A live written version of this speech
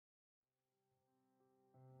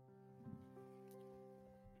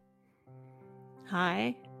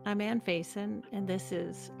Hi, I'm Ann Faison, and this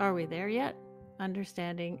is Are We There Yet?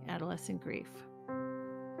 Understanding Adolescent Grief.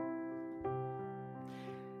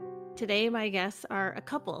 Today, my guests are a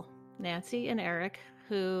couple, Nancy and Eric,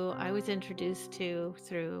 who I was introduced to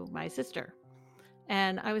through my sister.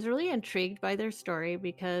 And I was really intrigued by their story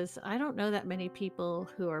because I don't know that many people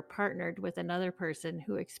who are partnered with another person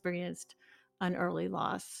who experienced an early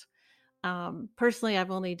loss. Personally,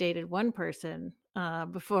 I've only dated one person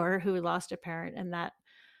before who lost a parent, and that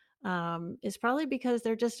is probably because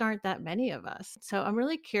there just aren't that many of us. So I'm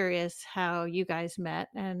really curious how you guys met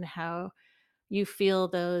and how you feel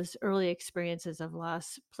those early experiences of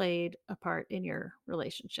loss played a part in your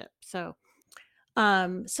relationship. So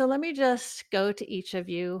let me just go to each of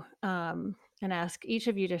you and ask each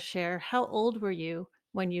of you to share how old were you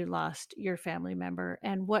when you lost your family member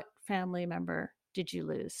and what family member did you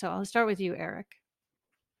lose? So I'll start with you, Eric.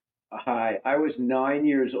 Hi, I was 9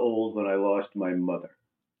 years old when I lost my mother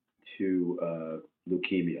to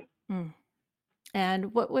leukemia. Mm.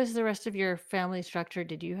 And what was the rest of your family structure?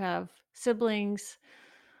 Did you have siblings?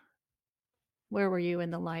 Where were you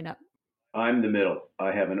in the lineup? I'm the middle.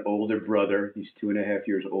 I have an older brother. He's 2.5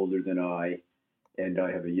 years older than I, and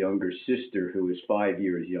I have a younger sister who is 5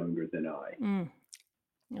 years younger than I. Mm,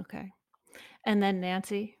 okay. And then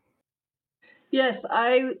Nancy? Yes,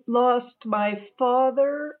 I lost my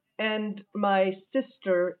father and my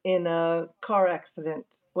sister in a car accident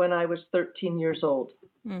when I was 13 years old.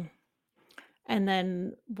 Mm. And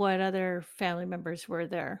then what other family members were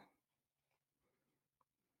there?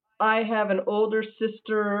 I have an older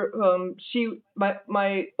sister.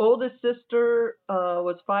 My oldest sister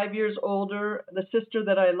was 5 years older. The sister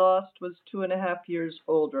that I lost was 2.5 years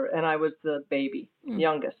older, and I was the baby,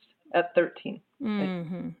 youngest at 13.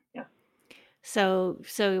 Mm-hmm. Yeah. So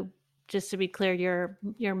just to be clear,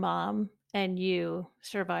 your mom and you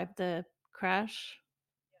survived the crash?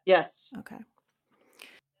 Yes. Okay.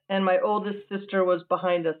 And my oldest sister was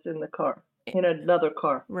behind us in the car, in another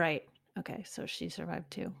car. Right. Okay. So she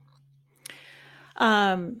survived too.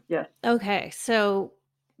 Yes. Okay. So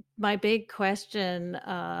my big question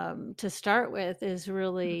to start with is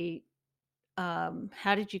really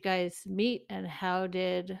how did you guys meet and how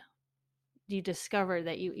did you discover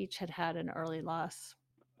that you each had an early loss?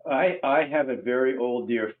 I have a very old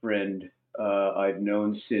dear friend I've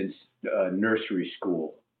known since nursery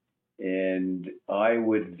school, and I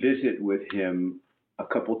would visit with him a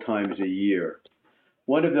couple times a year.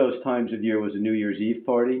 One of those times of year was a New Year's Eve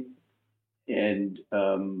party, and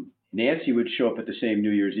Nancy would show up at the same New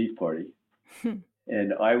Year's Eve party,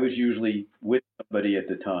 and I was usually with somebody at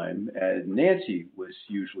the time, and Nancy was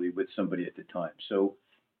usually with somebody at the time. So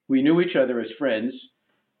we knew each other as friends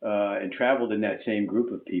and traveled in that same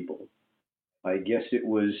group of people. I guess it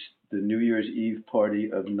was the New Year's Eve party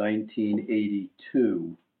of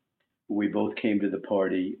 1982. We both came to the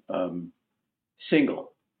party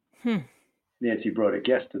single. Nancy brought a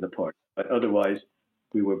guest to the party, but otherwise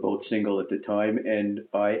we were both single at the time. And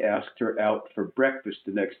I asked her out for breakfast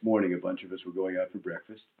the next morning. A bunch of us were going out for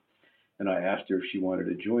breakfast, and I asked her if she wanted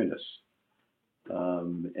to join us.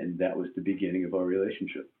 And that was the beginning of our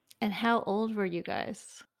relationship. And how old were you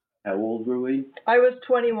guys? How old were we? I was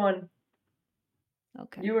 21.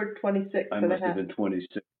 Okay. You were 26 I must have been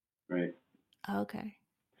 26, right? Okay.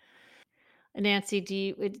 Nancy,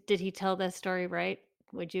 did he tell that story right?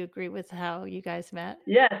 Would you agree with how you guys met?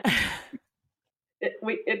 Yes.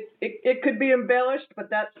 It could be embellished,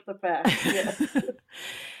 but that's the fact. Yes.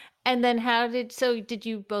 And then did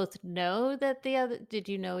you both know that did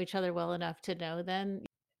you know each other well enough to know then?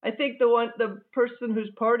 I think the person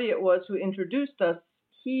whose party it was who introduced us,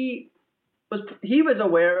 he was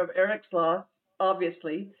aware of Eric's loss,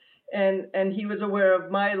 obviously, and he was aware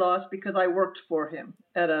of my loss because I worked for him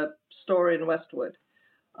at a store in Westwood.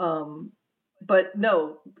 But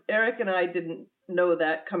no, Eric and I didn't know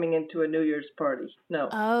that coming into a New Year's party. No.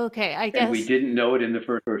 Okay, I guess. And we didn't know it in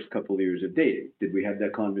the first couple of years of dating. Did we have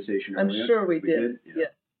that conversation earlier? I'm sure we did. Yeah.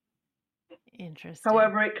 Interesting.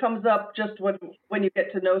 However, it comes up just when you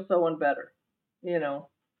get to know someone better,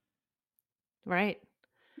 Right.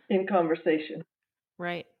 in conversation.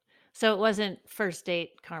 Right. So it wasn't first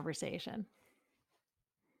date conversation.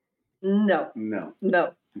 No.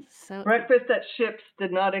 So Breakfast at Ships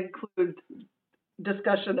did not include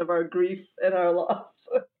discussion of our grief and our loss.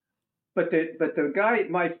 But the guy,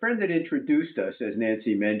 my friend that introduced us, as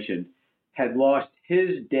Nancy mentioned, had lost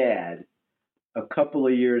his dad a couple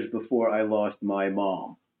of years before I lost my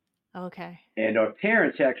mom. Okay. And our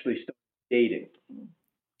parents actually started dating.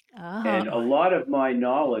 Oh. And a lot of my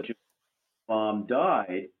knowledge of mom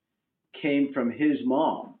died came from his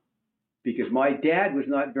mom. because my dad was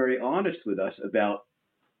not very honest with us about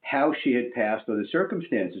how she had passed or the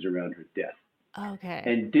circumstances around her death, Okay.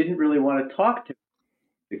 and didn't really want to talk to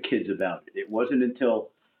the kids about it. It wasn't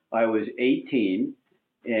until I was 18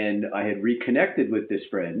 and I had reconnected with this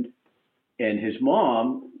friend, and his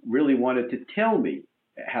mom really wanted to tell me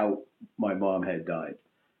how my mom had died.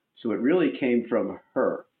 So it really came from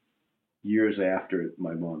her years after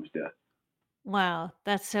my mom's death. Wow,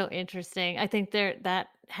 that's so interesting. I think that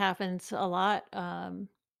happens a lot.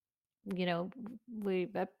 You know,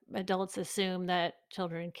 adults assume that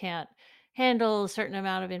children can't handle a certain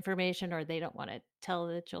amount of information, or they don't want to tell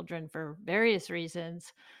the children for various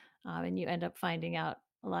reasons, and you end up finding out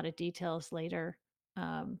a lot of details later.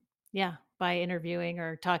 Um, yeah, by interviewing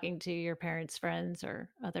or talking to your parents' friends or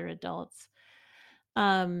other adults.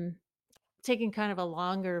 Um, Taking kind of a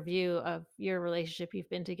longer view of your relationship, you've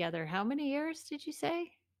been together how many years did you say?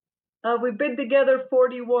 We've been together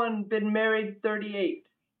 41, been married 38.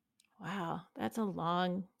 Wow, that's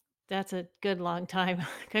a good long time.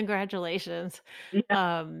 Congratulations.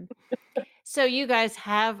 Yeah. Um, so you guys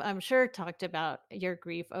have, I'm sure, talked about your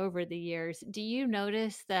grief over the years. Do you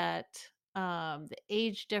notice that the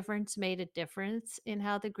age difference made a difference in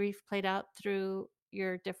how the grief played out through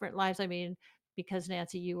your different lives? I mean, because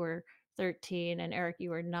Nancy, you were 13 and Eric, you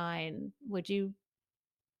were 9. Would you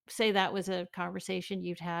say that was a conversation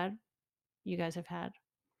you guys have had?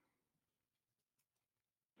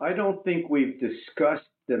 I don't think we've discussed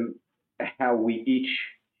them how we each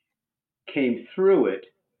came through it,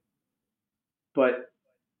 but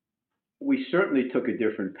we certainly took a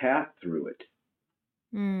different path through it.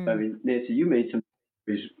 I Mm, mean, Nancy, you made some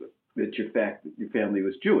stories that your family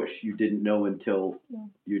was Jewish. You didn't know until Yeah.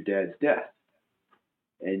 your dad's death,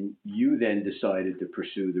 and you then decided to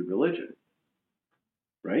pursue the religion,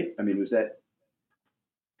 right? I mean, was that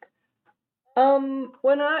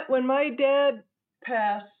When my dad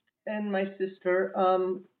passed and my sister,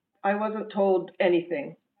 I wasn't told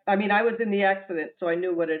anything. I mean, I was in the accident, so I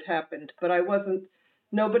knew what had happened, but I wasn't.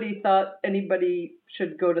 Nobody thought anybody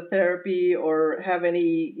should go to therapy or have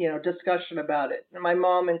any, discussion about it. And my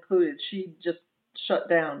mom included. She just shut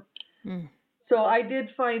down. mm, So I did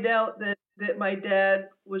find out that my dad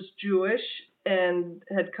was Jewish and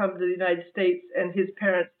had come to the United States, and his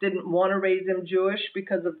parents didn't want to raise him Jewish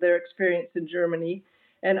because of their experience in Germany.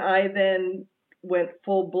 And I then went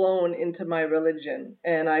full blown into my religion,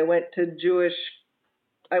 and I went to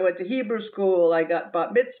Hebrew school, I got bat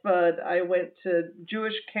mitzvahed, I went to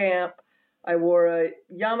Jewish camp, I wore a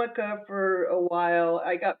yarmulke for a while.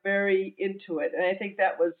 I got very into it, and I think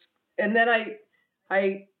that was. And then I,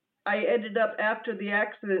 I ended up after the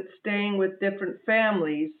accident staying with different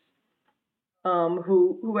families,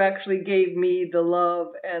 who actually gave me the love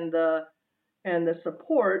and the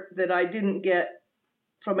support that I didn't get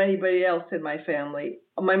from anybody else in my family.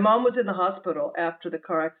 My mom was in the hospital after the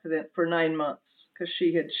car accident for 9 months because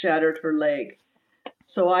she had shattered her leg.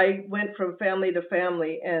 So I went from family to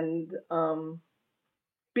family and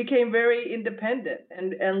became very independent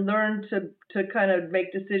and learned to kind of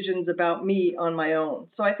make decisions about me on my own.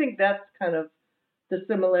 So I think that's kind of the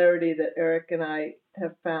similarity that Eric and I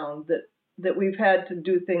have found, that we've had to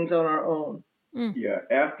do things on our own. mm. yeah?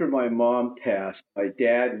 After my mom passed, my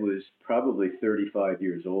dad was probably 35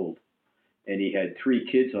 years old, and he had three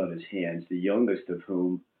kids on his hands, the youngest of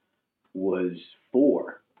whom was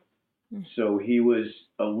 4. Mm. So he was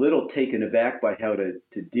a little taken aback by how to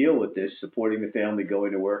deal with this, supporting the family,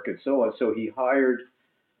 going to work, and so on. So he hired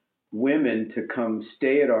women to come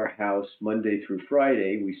stay at our house Monday through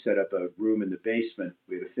Friday. We set up a room in the basement.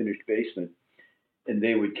 We had a finished basement, and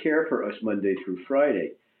they would care for us Monday through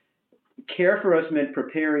Friday. Care for us meant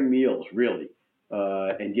preparing meals, really,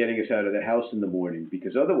 and getting us out of the house in the morning,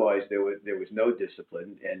 because otherwise there was no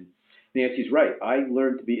discipline. And Nancy's right. I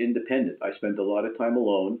learned to be independent. I spent a lot of time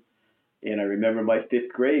alone, and I remember my 5th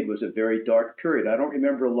grade was a very dark period. I don't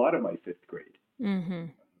remember a lot of my 5th grade, Hmm.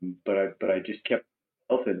 but I just kept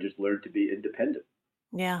myself and just learned to be independent.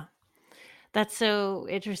 Yeah. That's so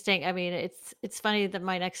interesting. I mean, it's funny that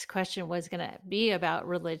my next question was going to be about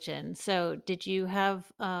religion. So, did you have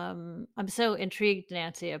I'm so intrigued,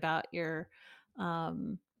 Nancy, about your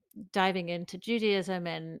um diving into Judaism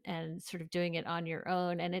and sort of doing it on your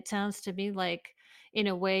own. And it sounds to me like in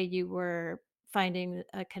a way you were finding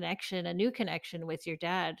a connection, a new connection with your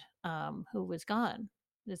dad who was gone.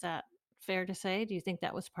 Is that fair to say? Do you think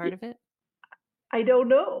that was part of it? I don't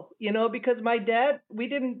know, because my dad, we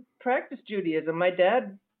didn't practice Judaism. My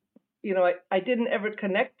dad, I didn't ever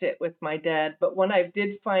connect it with my dad, but when I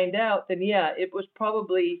did find out, then yeah, it was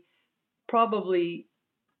probably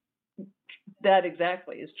that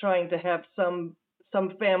exactly, is trying to have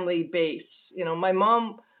some family base. You know, my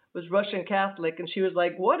mom was Russian Catholic, and she was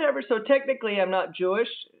like, whatever. So technically, I'm not Jewish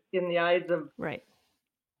in the eyes of Right.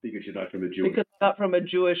 Because you're not from a Jewish. because I'm not from a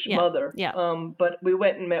Jewish Yeah. mother. Yeah. But we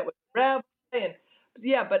went and met with the rabbi, and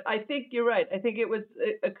yeah. But I think you're right. I think it was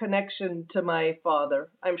a connection to my father.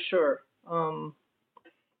 I'm sure.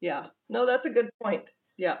 Yeah. No, that's a good point.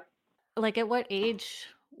 Yeah. Like, at what age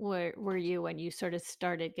were you when you sort of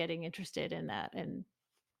started getting interested in that and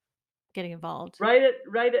getting involved? Right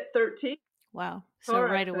at 13. Wow. So Car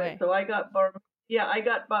right accident. away. So I got I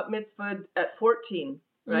got bat mitzvahed at 14,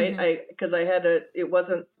 right? Mhm. Because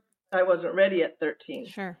I wasn't ready at 13.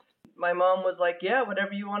 Sure. My mom was like, yeah,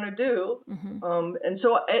 whatever you want to do. Mhm. And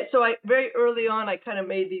so I very early on, I kind of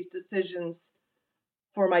made these decisions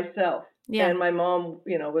for myself. Yeah. And my mom,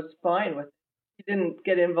 was fine with it. She didn't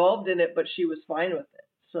get involved in it, but she was fine with it.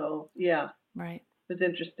 So yeah, Right. it was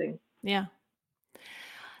interesting. Yeah.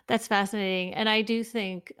 That's fascinating. And I do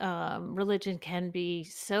think religion can be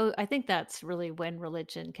so, I think that's really when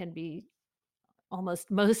religion can be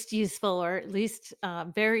almost most useful, or at least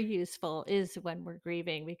very useful, is when we're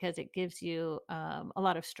grieving, because it gives you a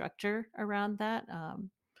lot of structure around that.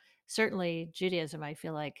 Certainly, Judaism, I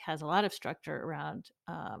feel like, has a lot of structure around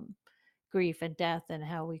grief and death and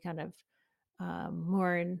how we kind of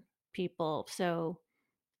mourn people. So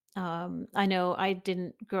I know I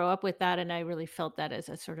didn't grow up with that, and I really felt that as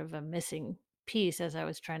a sort of a missing piece as I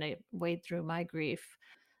was trying to wade through my grief.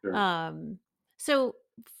 Sure. So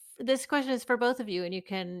this question is for both of you, and you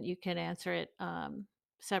can answer it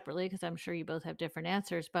separately, because I'm sure you both have different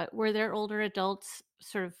answers. But were there older adults,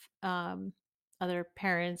 sort of other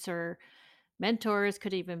parents or mentors,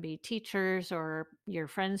 could even be teachers or your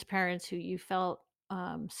friends' parents, who you felt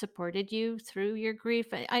supported you through your grief?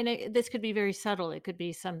 I know this could be very subtle. It could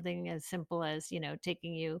be something as simple as,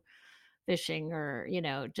 taking you fishing, or,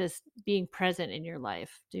 just being present in your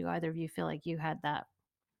life. Do either of you feel like you had that?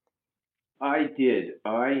 I did.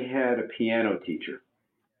 I had a piano teacher.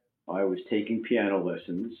 I was taking piano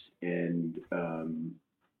lessons, and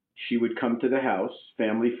she would come to the house,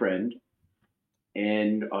 family friend,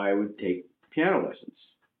 and I would take piano lessons.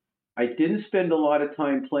 I didn't spend a lot of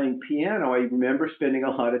time playing piano. I remember spending a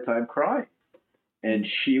lot of time crying. And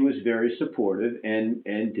she was very supportive and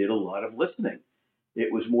did a lot of listening.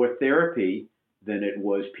 It was more therapy than it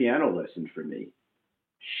was piano lesson for me.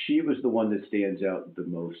 She was the one that stands out the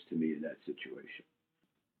most to me in that situation.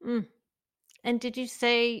 Mm. And did you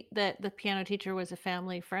say that the piano teacher was a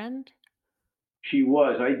family friend? She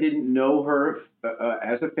was. I didn't know her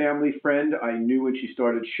as a family friend. I knew when she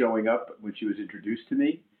started showing up, when she was introduced to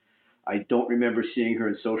me. I don't remember seeing her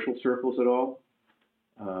in social circles at all.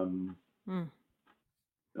 Mm. Now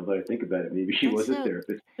that I think about it, maybe she That's was a so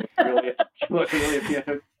therapist. She wasn't really a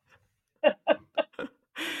piano.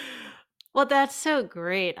 well, that's so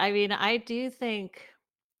great. I mean, I do think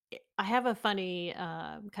I have a funny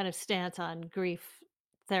kind of stance on grief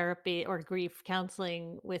therapy or grief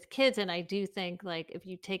counseling with kids. And I do think, like, if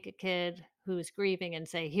you take a kid who's grieving and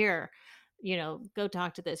say, here, go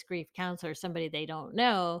talk to this grief counselor, somebody they don't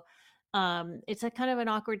know, it's a kind of an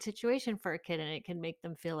awkward situation for a kid. And it can make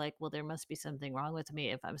them feel like, well, there must be something wrong with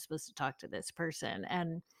me if I'm supposed to talk to this person.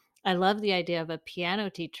 And I love the idea of a piano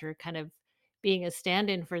teacher kind of being a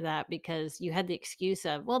stand-in for that, because you had the excuse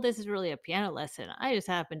of, well, this is really a piano lesson. I just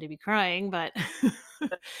happen to be crying, but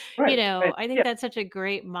Right, right. I think Yeah. that's such a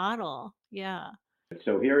great model. Yeah.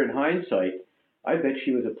 So here in hindsight, I bet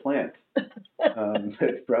she was a plant.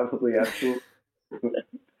 It's probably absolutely.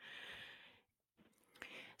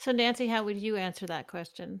 So Nancy, how would you answer that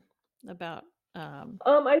question about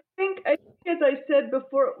I think as I said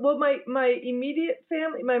before, well, my immediate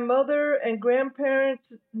family, my mother and grandparents,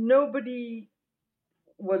 nobody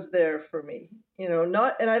was there for me.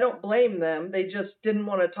 Not, and I don't blame them. They just didn't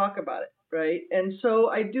want to talk about it, right? And so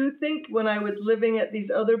I do think when I was living at these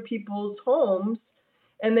other people's homes,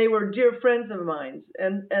 and they were dear friends of mine,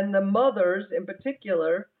 and the mothers in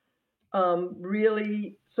particular,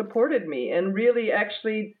 really supported me and really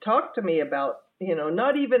actually talked to me about,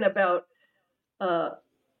 not even about, uh,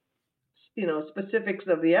 specifics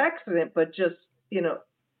of the accident, but just,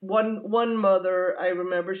 one mother I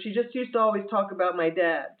remember, she just used to always talk about my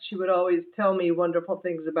dad. She would always tell me wonderful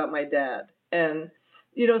things about my dad. And,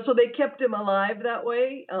 so they kept him alive that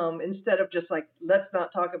way, instead of just like, let's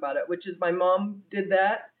not talk about it, which is my mom did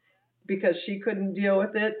that because she couldn't deal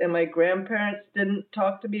with it. And my grandparents didn't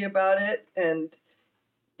talk to me about it. And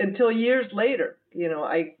until years later,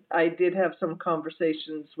 I did have some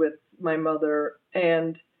conversations with my mother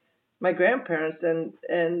and my grandparents, and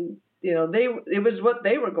it was what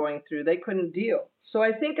they were going through. They couldn't deal. So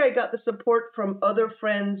I think I got the support from other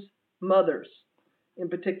friends' mothers, in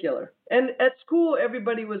particular. And at school,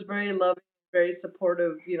 everybody was very loving, very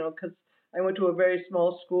supportive, because I went to a very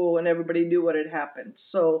small school and everybody knew what had happened.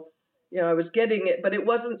 So, I was getting it, but it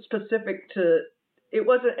wasn't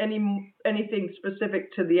anything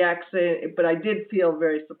specific to the accident, but I did feel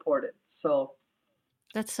very supported. So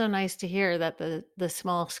That's so nice to hear that the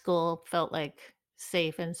small school felt like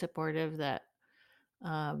safe and supportive. That,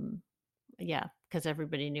 um, yeah, because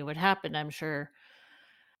everybody knew what happened. I'm sure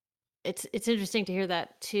it's interesting to hear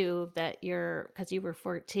that too. That because you were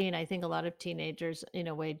 14. I think a lot of teenagers, in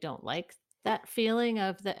a way, don't like that feeling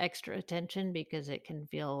of the extra attention because it can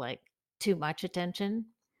feel like too much attention.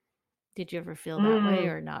 Did you ever feel that way mm,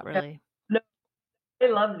 or not yeah. really? No, I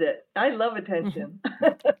loved it. I love Mhm. attention.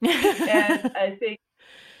 And I think,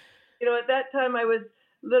 at that time I was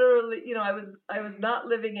literally, I was not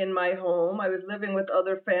living in my home. I was living with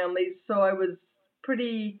other families, so I was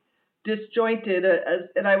pretty disjointed,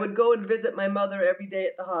 and I would go and visit my mother every day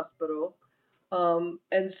at the hospital.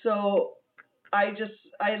 And so I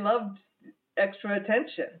loved extra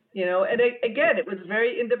attention, and again, it was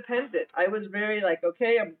very independent. I was very like,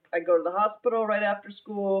 okay, I go to the hospital right after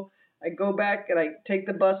school. I go back and I take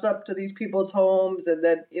the bus up to these people's homes, and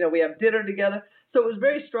then, we have dinner together. So it was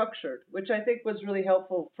very structured, which I think was really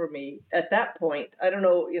helpful for me at that point. I don't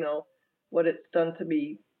know, what it's done to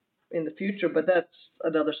me in the future, but that's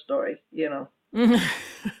another story. Yeah,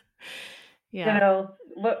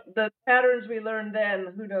 What the patterns we learned then,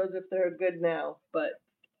 who knows if they're good now, but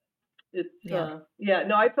it's yeah. yeah,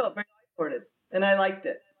 no, I felt very supported and I liked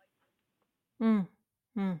it. Mm,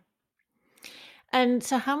 mm. And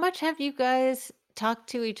so how much have you guys talked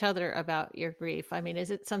to each other about your grief? I mean,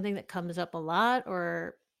 is it something that comes up a lot,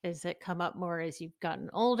 or is it come up more as you've gotten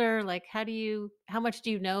older? Like, how much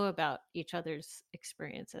do you know about each other's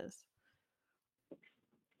experiences?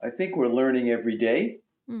 I think we're learning every day.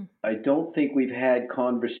 Mm, I don't think we've had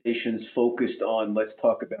conversations focused on let's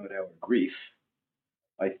talk about our grief.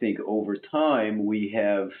 I think over time we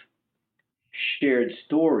have shared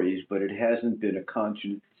stories, but it hasn't been a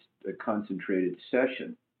concentrated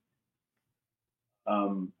session.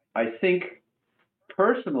 I think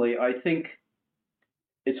personally, I think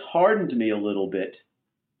it's hardened me a little bit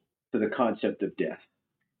to the concept of death.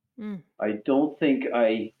 mm, I don't think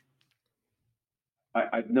I've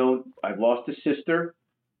lost a sister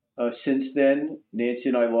since then. Nancy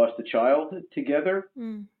and I lost a child together.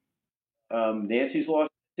 mm, Nancy's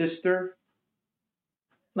lost a sister,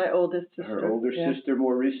 My oldest her sister, older yeah. sister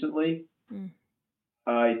more recently. mm.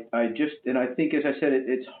 And I think, as I said,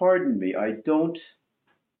 it's hardened me. I don't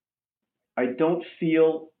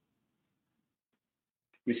feel,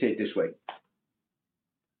 let me say it this way.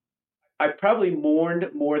 I probably mourned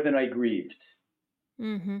more than I grieved,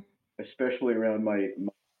 Mm-hmm. especially around my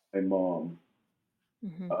mom.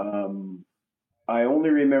 Mm-hmm. Um, I only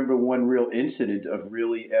remember one real incident of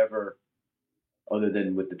really ever, other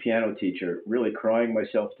than with the piano teacher, really crying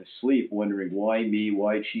myself to sleep, wondering why me,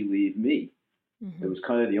 why'd she leave me? It Mm-hmm. was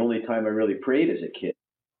kind of the only time I really prayed as a kid,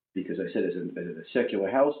 because I said, as a secular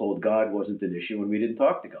household, God wasn't an issue and we didn't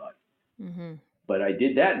talk to God. Mm-hmm. But I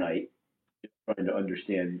did that night, trying to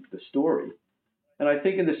understand the story. And I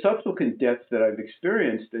think in the subsequent deaths that I've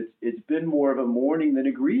experienced, it's been more of a mourning than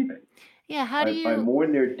a grieving. Yeah, how do I you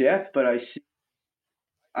mourn their death, but I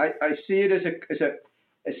see it as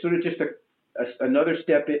sort of just another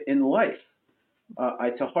step in life.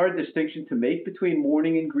 It's a hard distinction to make between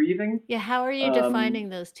mourning and grieving. Yeah, how are you Um, defining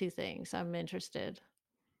those two things? I'm interested.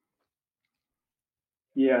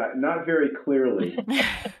 yeah, not very clearly. No,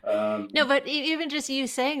 Um, but even just you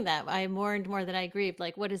saying that, I mourned more than I grieved.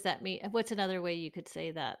 Like, what does that mean? What's another way you could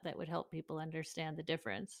say that would help people understand the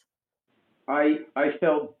difference? I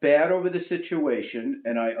felt bad over the situation,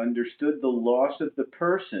 and I understood the loss of the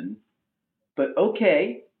person. But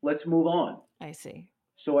okay, let's move on. I see.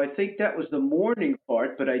 So I think that was the mourning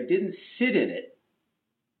part, but I didn't sit in it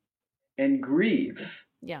and grieve.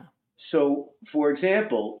 Yeah. So, for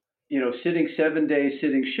example, sitting 7 days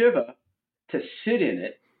sitting Shiva, to sit in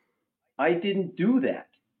it, I didn't do that.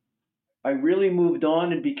 I really moved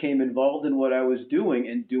on and became involved in what I was doing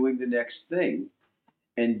and doing the next thing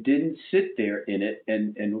and didn't sit there in it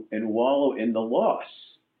and wallow in the loss.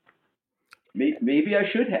 Maybe I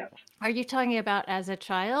should have. Are you talking about as a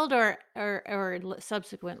child or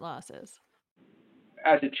subsequent losses?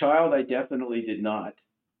 As a child, I definitely did not.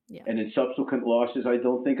 Yeah, And in subsequent losses, I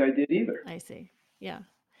don't think I did either. I see. Yeah.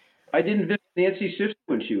 I didn't visit Nancy's sister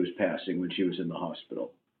when she was passing, when she was in the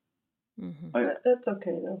hospital. Mm-hmm. I, That's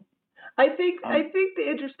okay though. I think the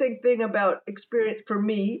interesting thing about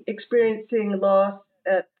experiencing loss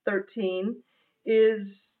at 13 is,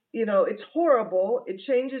 it's horrible. It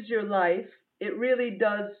changes your life. it really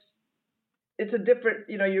does. It's a different,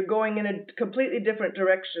 you're going in a completely different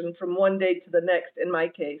direction from one day to the next, in my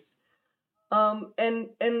case. And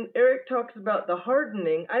Eric talks about the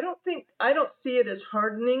hardening. I don't see it as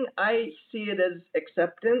hardening. I see it as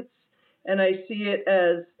acceptance, and I see it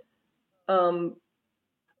as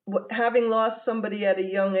having lost somebody at a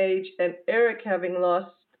young age, and Eric having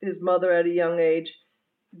lost his mother at a young age,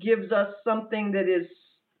 gives us something that is,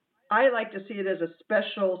 I like to see it as a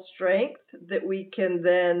special strength that we can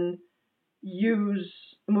then use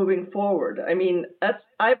moving forward. I mean,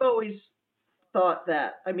 I've always thought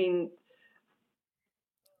that. I mean,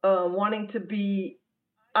 I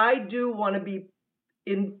do want to be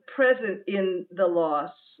present in the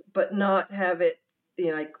loss, but not have it,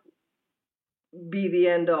 like, be the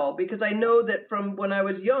end all, because I know that from when I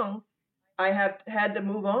was young, I have had to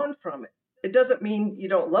move on from it. It doesn't mean you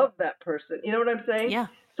don't love that person. You know what I'm saying? Yeah.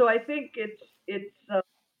 So I think it's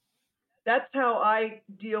that's how I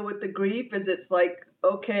deal with the grief. Is it's like,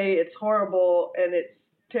 okay, it's horrible and it's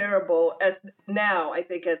terrible. As now, I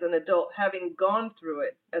think as an adult, having gone through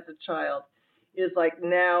it as a child, is like,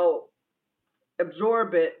 now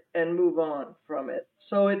absorb it and move on from it.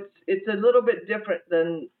 So it's a little bit different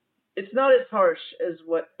than, it's not as harsh as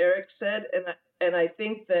what Eric said, and I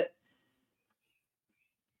think that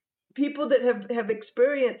people that have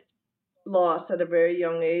experienced loss at a very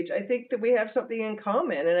young age, I think that we have something in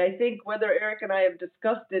common. And I think whether Eric and I have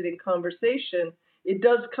discussed it in conversation, it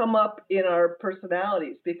does come up in our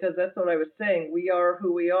personalities, because that's what I was saying. We are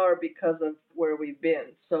who we are because of where we've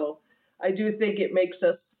been. So I do think it makes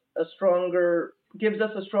us gives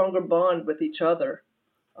us a stronger bond with each other,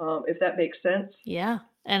 if that makes sense. Yeah.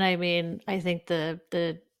 And I mean, I think the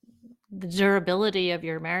durability of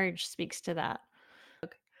your marriage speaks to that.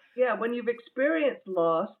 Yeah, when you've experienced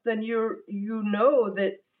loss, then you know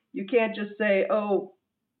that you can't just say, "Oh,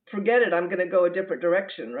 forget it, I'm going to go a different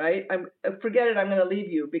direction," right? Forget it, I'm going to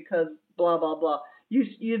leave you because blah blah blah.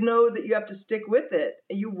 You know that you have to stick with it,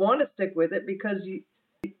 and you want to stick with it because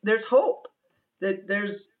there's hope that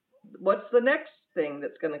there's what's the next thing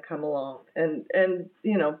that's going to come along, and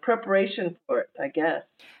preparation for it, I guess.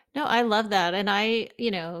 No, I love that. And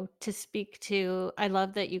to speak to, I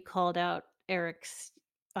love that you called out Eric's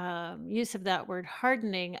use of that word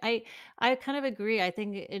hardening. I kind of agree. I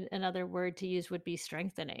think another word to use would be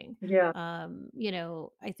strengthening. Yeah.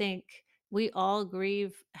 I think we all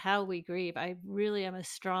grieve how we grieve. I really am a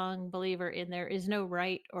strong believer in there is no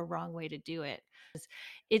right or wrong way to do it.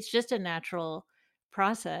 It's just a natural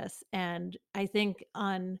process. And I think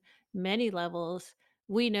on many levels,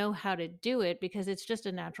 we know how to do it because it's just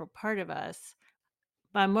a natural part of us.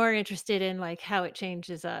 But I'm more interested in like how it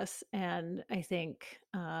changes us. And I think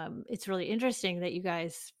it's really interesting that you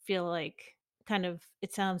guys feel like kind of,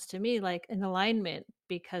 it sounds to me like an alignment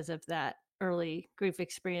because of that early grief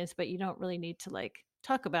experience, but you don't really need to like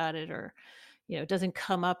talk about it, or, it doesn't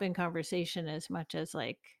come up in conversation as much as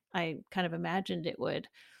like I kind of imagined it would.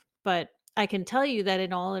 But I can tell you that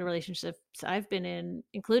in all the relationships I've been in,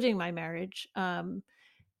 including my marriage,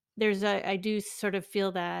 I do sort of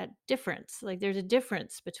feel that difference. Like there's a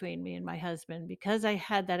difference between me and my husband because I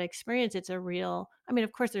had that experience. It's a real, I mean,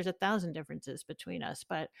 of course there's 1,000 differences between us,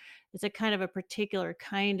 but it's a kind of a particular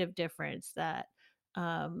kind of difference that,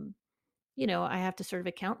 I have to sort of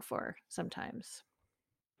account for sometimes.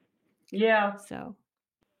 Yeah. So,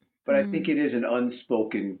 But I think it is an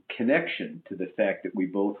unspoken connection to the fact that we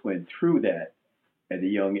both went through that at a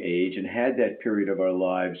young age and had that period of our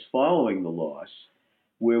lives following the loss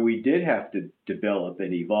where we did have to develop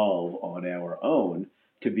and evolve on our own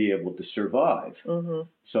to be able to survive. Mm-hmm.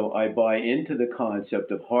 So I buy into the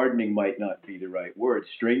concept of hardening might not be the right word.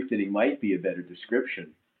 Strengthening might be a better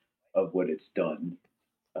description of what it's done.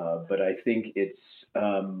 But I think it's,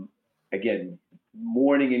 again,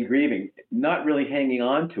 mourning and grieving, not really hanging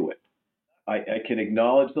on to it. I can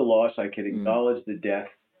acknowledge the loss. I can acknowledge the death,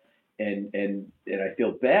 and I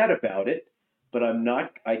feel bad about it. But I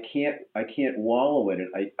can't wallow in it.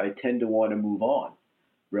 I tend to want to move on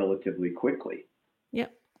relatively quickly.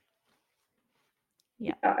 Yep.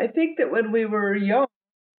 Yeah. I think that when we were young,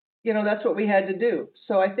 that's what we had to do.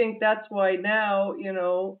 So I think that's why now,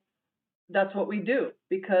 that's what we do,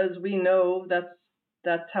 because we know that's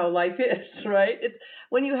how life is, right? It's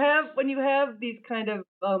when you have these kind of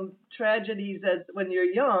tragedies as when you're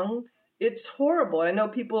young, it's horrible. I know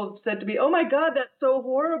people have said to me, "Oh my God, that's so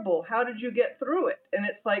horrible. How did you get through it?" And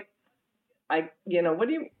it's like, what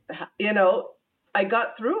do you, I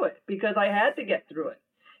got through it because I had to get through it.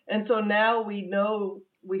 And so now we know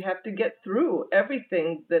we have to get through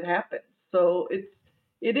everything that happens. So it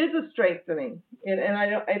is a strengthening. And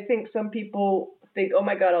I think some people think, oh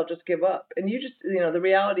my God, I'll just give up. And you just, the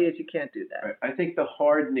reality is you can't do that. Right. I think the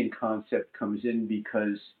hardening concept comes in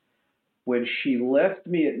because when she left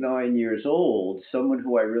me at 9 years old, someone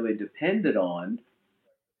who I really depended on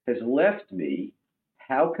has left me.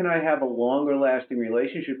 How can I have a longer lasting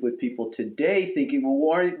relationship with people today thinking,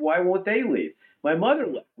 well, why won't they leave? My mother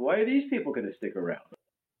left. Why are these people going to stick around?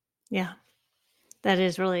 Yeah. That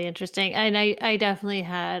is really interesting. And I definitely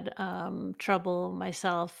had trouble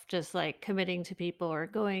myself just like committing to people or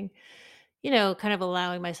going, kind of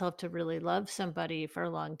allowing myself to really love somebody for a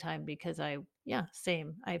long time because yeah,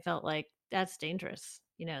 same. I felt like that's dangerous.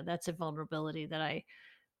 That's a vulnerability that I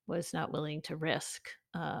was not willing to risk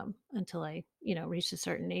until I, reached a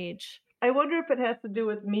certain age. I wonder if it has to do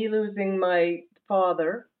with me losing my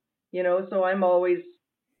father, so I'm always,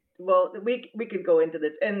 well, we could go into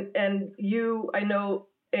this. And you, I know,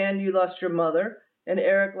 Anne, you lost your mother, and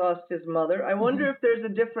Eric lost his mother. I wonder if there's a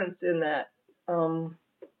difference in that,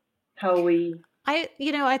 how we. I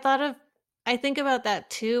think about that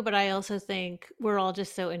too, but I also think we're all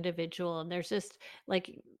just so individual, and there's just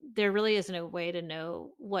like there really isn't a way to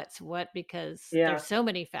know what's what because Yeah. there's so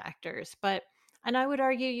many factors. And I would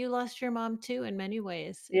argue you lost your mom too in many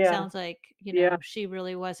ways. It Yeah. sounds like, Yeah. she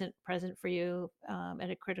really wasn't present for you at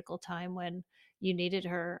a critical time when you needed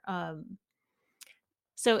her.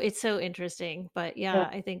 So it's so interesting, but yeah,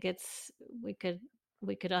 I think we could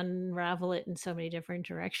unravel it in so many different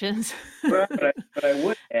directions. But I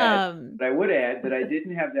would add, Um, that I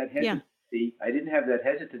didn't have that yeah. hesitancy. I didn't have that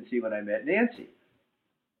hesitancy when I met Nancy.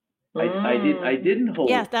 I didn't hold.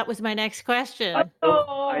 Yeah, that was my next question.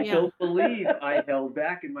 I Yeah. don't believe I held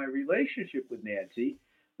back in my relationship with Nancy.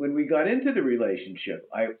 When we got into the relationship,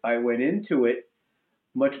 I went into it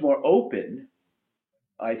much more open,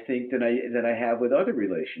 I think, than I have with other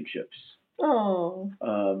relationships. Oh.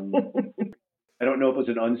 I don't know if it was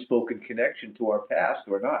an unspoken connection to our past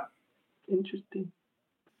or not. Interesting.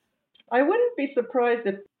 I wouldn't be surprised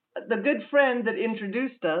if the good friend that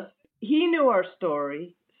introduced us, he knew our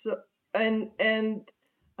story. So and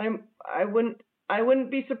I wouldn't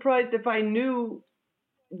be surprised if I knew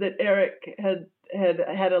that Eric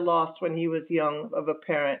had a loss when he was young of a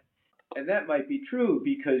parent. And that might be true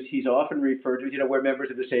because he's often referred to, we're members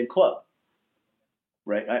of the same club.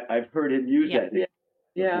 Right? I've heard him use that.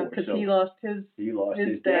 Yeah, because he lost his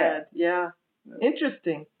dad. Yeah.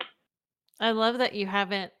 Interesting. I love that you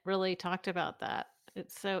haven't really talked about that.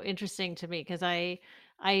 It's so interesting to me because I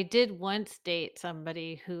did once date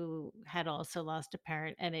somebody who had also lost a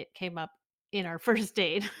parent, and it came up in our first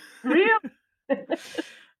date. Real?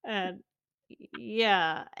 And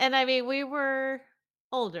yeah, and I mean we were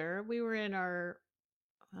older. We were in our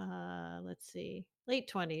let's see, late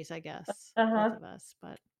 20s, I guess, both of us.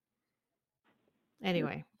 But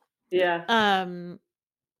anyway, yeah.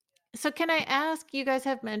 So can I ask? You guys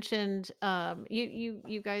have mentioned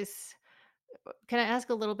you guys. Can I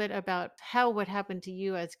ask a little bit about how what happened to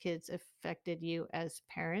you as kids affected you as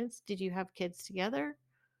parents? Did you have kids together?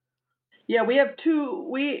 Yeah, we have two.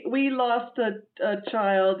 We lost a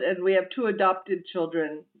child, and we have two adopted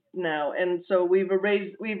children now, and so we've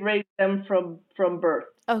raised them from birth.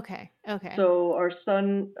 Okay. So our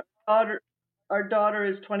daughter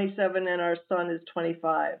is 27, and our son is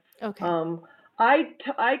 25. Okay.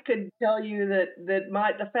 I could tell you that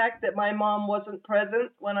the fact that my mom wasn't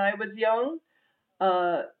present when I was young,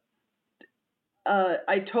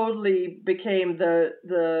 I totally became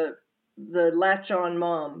the latch-on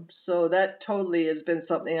mom. So that totally has been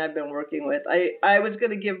something I've been working with. I was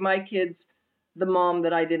going to give my kids the mom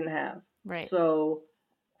that I didn't have. Right. So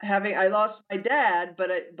I lost my dad, but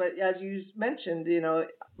as you mentioned,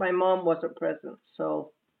 my mom wasn't present.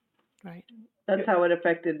 So right. That's how it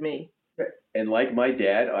affected me. And like my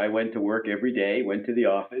dad, I went to work every day, went to the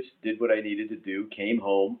office, did what I needed to do, came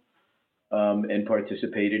home, and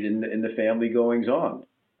participated in the family goings on.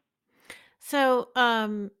 So,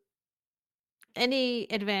 any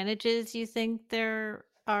advantages you think there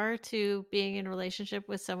are to being in a relationship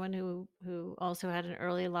with someone who also had an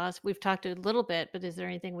early loss? We've talked a little bit, but is there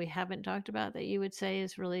anything we haven't talked about that you would say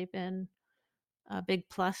has really been a big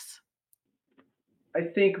plus? I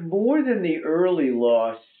think more than the early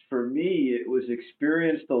loss, for me, it was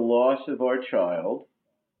experience the loss of our child.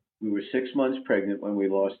 We were 6 months pregnant when we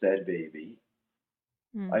lost that baby.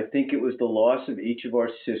 I think it was the loss of each of our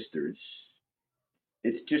sisters.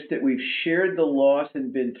 It's just that we've shared the loss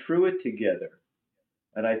and been through it together.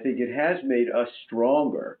 And I think it has made us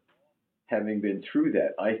stronger having been through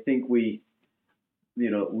that. I think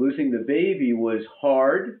losing the baby was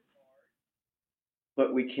hard,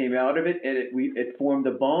 but we came out of it and it formed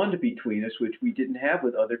a bond between us, which we didn't have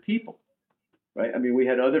with other people, right? I mean, we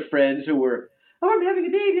had other friends who were Oh, I'm having a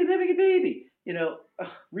baby. I'm having a baby.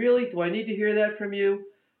 Really? Do I need to hear that from you?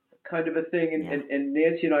 Kind of a thing. And, Yeah. and, and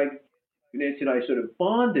Nancy and I sort of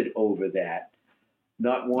bonded over that,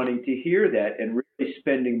 not Yeah. wanting to hear that and really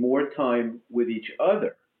spending more time with each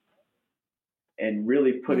other and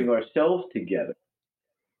really Yeah. putting ourselves together.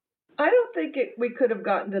 I don't think we could have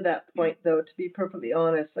gotten to that point, though, to be perfectly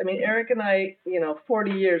honest. I mean, Eric and I,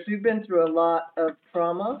 40 years, we've been through a lot of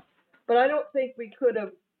trauma, but I don't think we could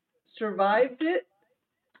have survived it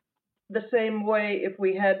the same way if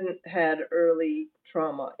we hadn't had early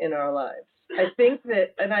trauma in our lives. I think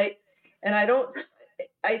that, and I don't,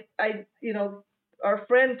 our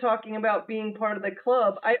friend talking about being part of the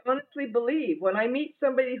club, I honestly believe when I meet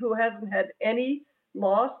somebody who hasn't had any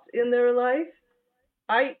loss in their life,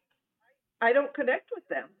 I, I don't connect with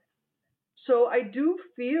them. So I do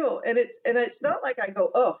feel, and it's not like I go,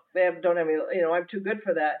 oh, don't have any, I'm too good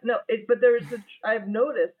for that. No, but I've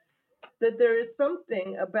noticed that there is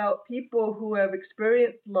something about people who have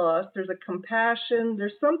experienced loss. There's a compassion.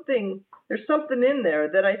 There's something in there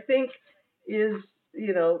that I think is,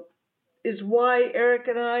 is why Eric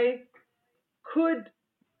and I could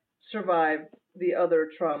survive the other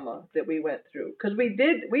trauma that we went through. Because we've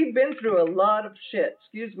been through a lot of shit,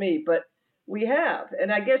 excuse me, but we have.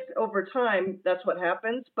 And I guess over time, that's what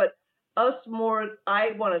happens. But us more,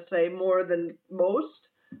 I want to say more than most.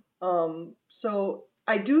 So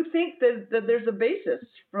I do think that there's a basis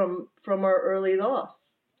from our early loss.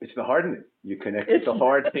 It's the hardening. You connect with the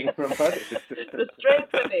hard thing from others. It's the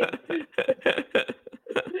strengthening.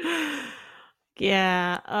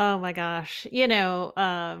 Yeah. Oh my gosh.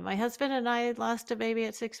 My husband and I lost a baby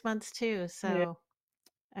at 6 months too. Yeah. So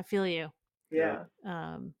I feel you. Yeah.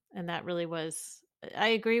 And that really was, I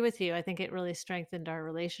agree with you. I think it really strengthened our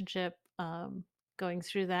relationship, going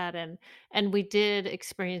through that. And we did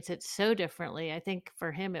experience it so differently. I think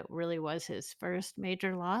for him, it really was his first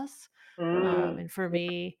major loss. Mm. And for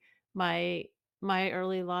me, my, my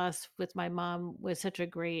early loss with my mom was such a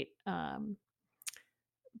great,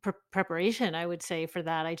 preparation, I would say, for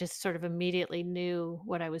that. I just sort of immediately knew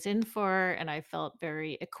what I was in for, and I felt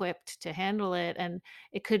very equipped to handle it. And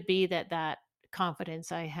it could be that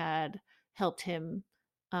confidence I had helped him,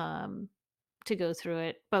 um, to go through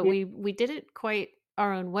it. But Yeah. we did it quite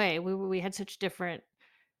our own way. We had such different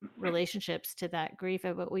relationships to that grief,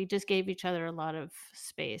 but we just gave each other a lot of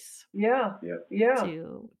space Yeah. Yep. Yeah.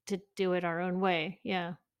 to do it our own way.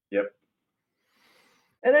 Yeah, Yep.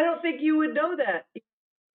 And I don't think you would know that.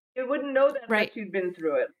 You wouldn't know that right, unless you'd been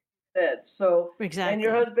through it. So, and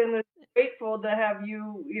your exactly. husband was grateful to have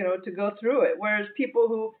you, to go through it. Whereas people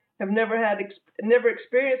who have never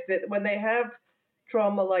experienced it, when they have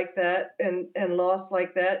trauma like that and loss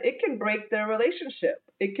like that, it can break their relationship.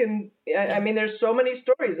 It can. I Yeah, mean, there's so many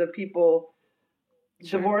stories of people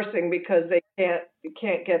sure. divorcing because they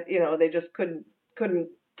can't get, they just couldn't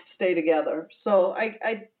stay together. So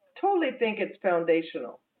I totally think it's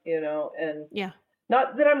foundational, and Yeah,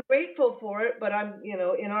 not that I'm grateful for it, but I'm,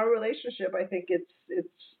 in our relationship, I think it's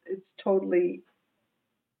totally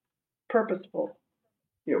purposeful.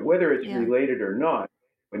 Whether it's yeah. related or not,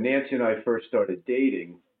 when Nancy and I first started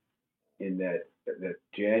dating in that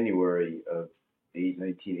January of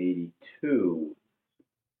 1982,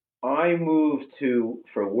 I moved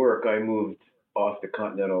for work. I moved off the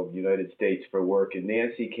continental United States for work, and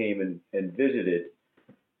Nancy came and visited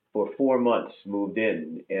for 4 months, moved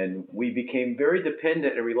in, and we became very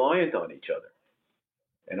dependent and reliant on each other.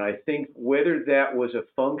 And I think whether that was a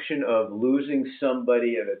function of losing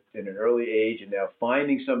somebody in an early age and now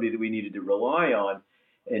finding somebody that we needed to rely on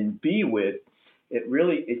and be with,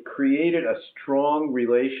 it created a strong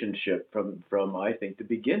relationship from I think the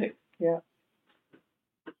beginning. Yeah.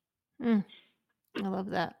 Mm, I love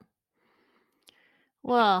that.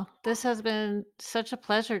 Well, this has been such a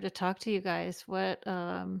pleasure to talk to you guys. What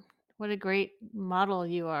a great model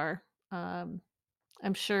you are. Um,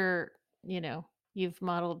 I'm sure, you've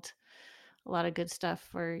modeled a lot of good stuff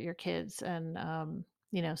for your kids, and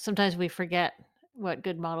sometimes we forget what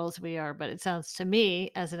good models we are, but it sounds to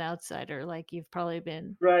me as an outsider like you've probably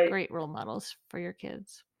been Right. great role models for your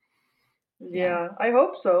kids. Yeah. Yeah. I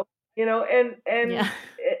hope so. And Yeah.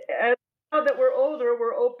 as now that we're older,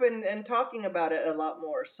 we're open and talking about it a lot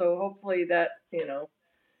more. So hopefully that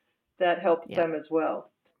helps Yeah. them as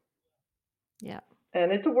well. Yeah.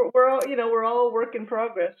 And we're all a work in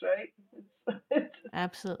progress, right? It's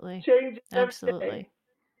Absolutely. changes every day. Absolutely.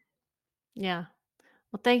 Yeah.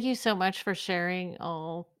 Well, thank you so much for sharing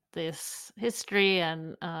all this history.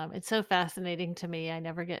 And it's so fascinating to me. I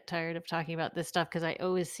never get tired of talking about this stuff because I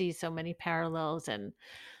always see so many parallels, and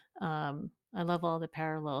I love all the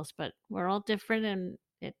parallels, but we're all different, and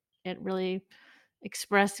it really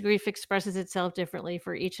grief expresses itself differently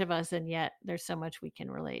for each of us, and yet there's so much we can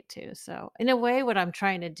relate to. So in a way, what I'm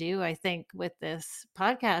trying to do, I think, with this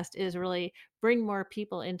podcast is really bring more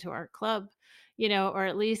people into our club, or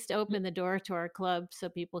at least open the door to our club so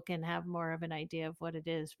people can have more of an idea of what it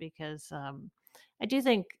is, because I do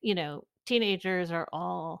think, teenagers are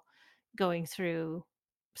all going through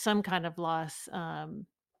some kind of loss.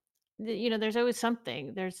 There's always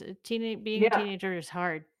something. Being a Yeah, teenager is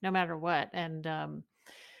hard no matter what. And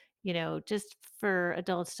just for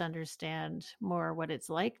adults to understand more what it's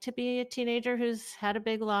like to be a teenager who's had a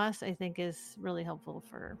big loss, I think is really helpful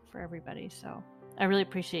for everybody. So I really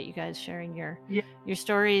appreciate you guys sharing your yeah, your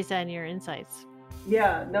stories and your insights.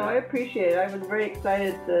 yeah. No, I Yeah. appreciate it. I was very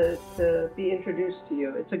excited to be introduced to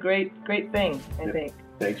you. It's a great thing, I Yeah. think.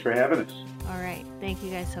 Thanks for having us. All right. Thank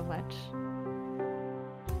you guys so much.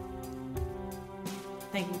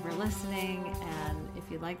 Thank you for listening. And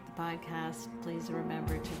if you like the podcast, please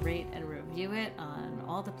remember to rate and review it on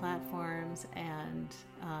all the platforms. And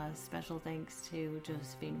special thanks to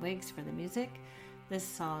Josephine Wiggs for the music. This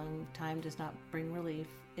song, Time Does Not Bring Relief,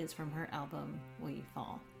 is from her album, Wait.